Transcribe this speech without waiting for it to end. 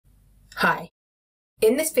Hi.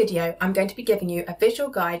 In this video, I'm going to be giving you a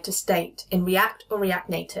visual guide to state in React or React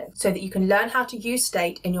Native so that you can learn how to use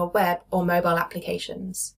state in your web or mobile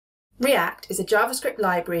applications. React is a JavaScript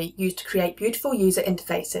library used to create beautiful user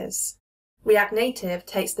interfaces. React Native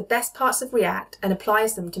takes the best parts of React and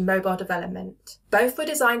applies them to mobile development. Both were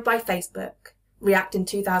designed by Facebook, React in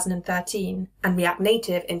 2013 and React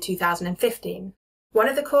Native in 2015. One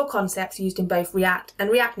of the core concepts used in both React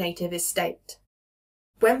and React Native is state.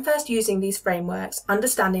 When first using these frameworks,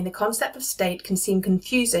 understanding the concept of state can seem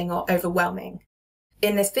confusing or overwhelming.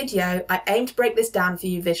 In this video, I aim to break this down for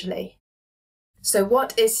you visually. So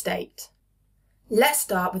what is state? Let's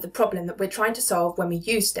start with the problem that we're trying to solve when we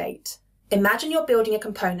use state. Imagine you're building a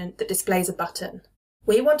component that displays a button.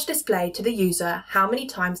 We want to display to the user how many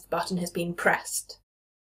times the button has been pressed.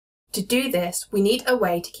 To do this, we need a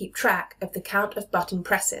way to keep track of the count of button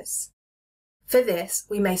presses. For this,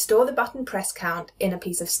 we may store the button press count in a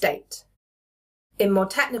piece of state. In more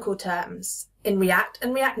technical terms, in React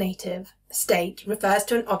and React Native, state refers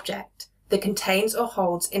to an object that contains or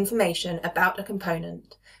holds information about a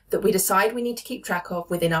component that we decide we need to keep track of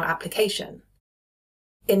within our application.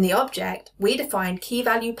 In the object, we define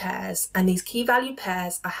key-value pairs, and these key-value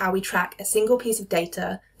pairs are how we track a single piece of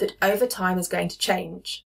data that over time is going to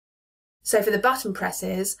change. So for the button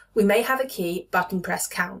presses, we may have a key button press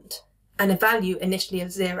count and a value initially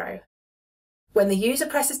of 0. When the user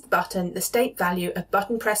presses the button, the state value of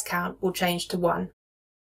button press count will change to 1.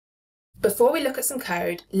 Before we look at some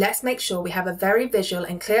code, let's make sure we have a very visual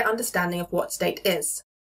and clear understanding of what state is.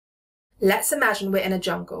 Let's imagine we're in a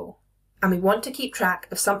jungle, and we want to keep track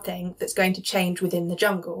of something that's going to change within the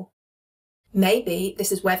jungle. Maybe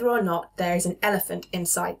this is whether or not there is an elephant in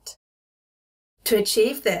sight. To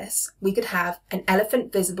achieve this, we could have an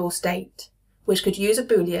elephant visible state, which could use a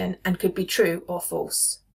boolean and could be true or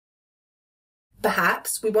false.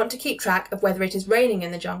 Perhaps we want to keep track of whether it is raining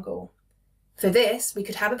in the jungle. For this, we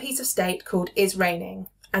could have a piece of state called isRaining,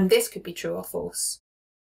 and this could be true or false.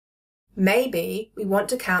 Maybe we want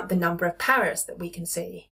to count the number of parrots that we can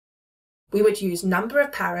see. We would use number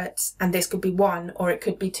of parrots, and this could be 1 or it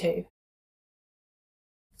could be 2.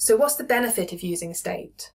 So what's the benefit of using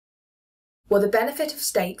state? Well, the benefit of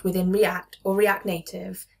state within React or React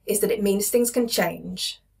Native is that it means things can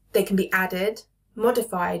change. They can be added,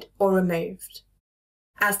 modified, or removed.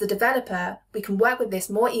 As the developer, we can work with this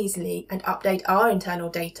more easily and update our internal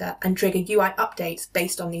data and trigger UI updates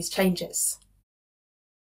based on these changes.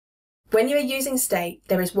 When you are using state,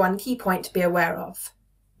 there is one key point to be aware of.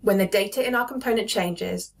 When the data in our component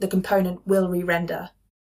changes, the component will re-render.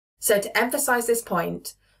 So to emphasize this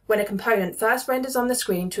point, when a component first renders on the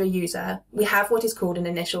screen to a user, we have what is called an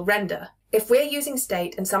initial render. If we're using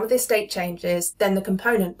state and some of this state changes, then the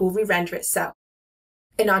component will re-render itself.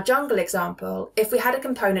 In our jungle example, if we had a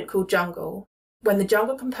component called jungle, when the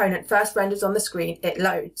jungle component first renders on the screen, it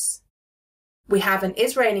loads. We have an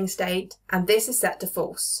isRaining state, and this is set to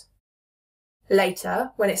false.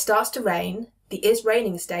 Later, when it starts to rain, the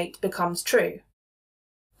isRaining state becomes true.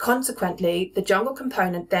 Consequently, the jungle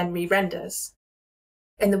component then re-renders.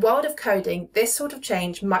 In the world of coding, this sort of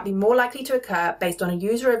change might be more likely to occur based on a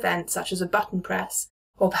user event such as a button press,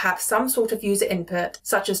 or perhaps some sort of user input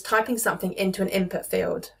such as typing something into an input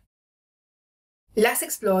field. Let's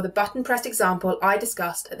explore the button press example I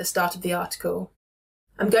discussed at the start of the article.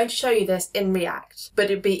 I'm going to show you this in React,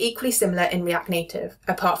 but it would be equally similar in React Native,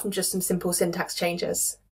 apart from just some simple syntax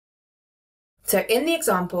changes. So in the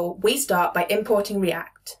example, we start by importing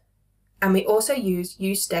React, and we also use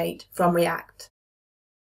useState from React.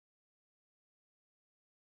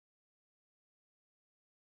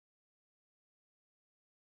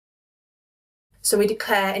 So we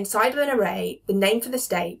declare inside of an array the name for the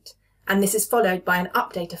state, and this is followed by an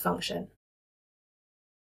updater function.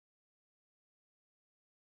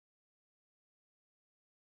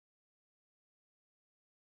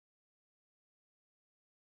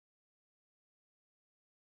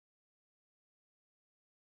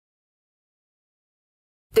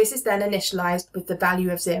 This is then initialized with the value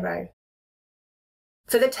of 0.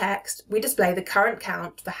 For the text, we display the current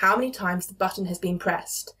count for how many times the button has been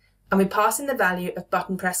pressed, and we pass in the value of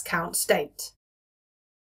button press count state.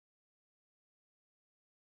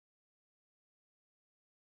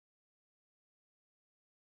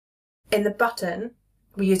 In the button,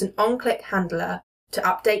 we use an onClick handler to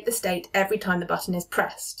update the state every time the button is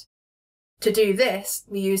pressed. To do this,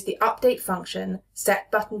 we use the update function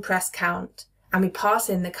setButtonPressCount, and we pass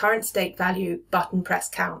in the current state value button press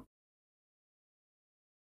count.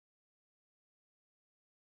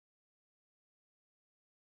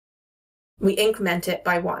 We increment it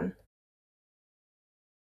by 1.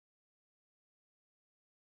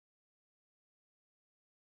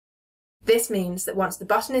 This means that once the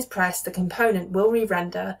button is pressed, the component will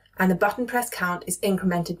re-render and the button press count is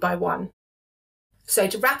incremented by 1. So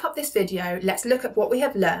to wrap up this video, let's look at what we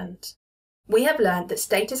have learned. We have learned that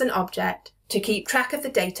state is an object to keep track of the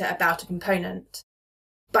data about a component.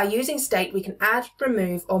 By using state, we can add,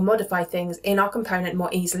 remove, or modify things in our component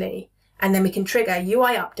more easily, and then we can trigger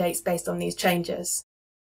UI updates based on these changes.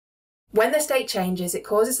 When the state changes, it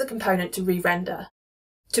causes the component to re-render.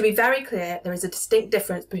 To be very clear, there is a distinct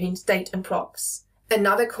difference between state and props,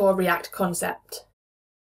 another core React concept.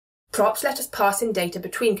 Props let us pass in data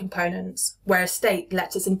between components, whereas state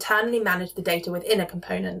lets us internally manage the data within a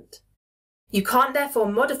component. You can't therefore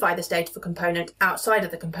modify the state of a component outside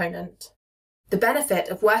of the component. The benefit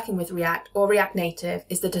of working with React or React Native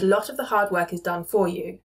is that a lot of the hard work is done for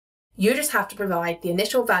you. You just have to provide the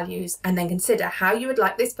initial values and then consider how you would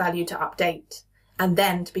like this value to update, and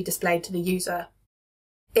then to be displayed to the user.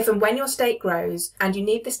 If and when your state grows and you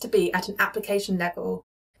need this to be at an application level,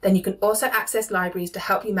 then you can also access libraries to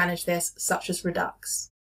help you manage this, such as Redux.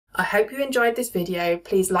 I hope you enjoyed this video.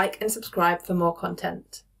 Please like and subscribe for more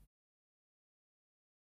content.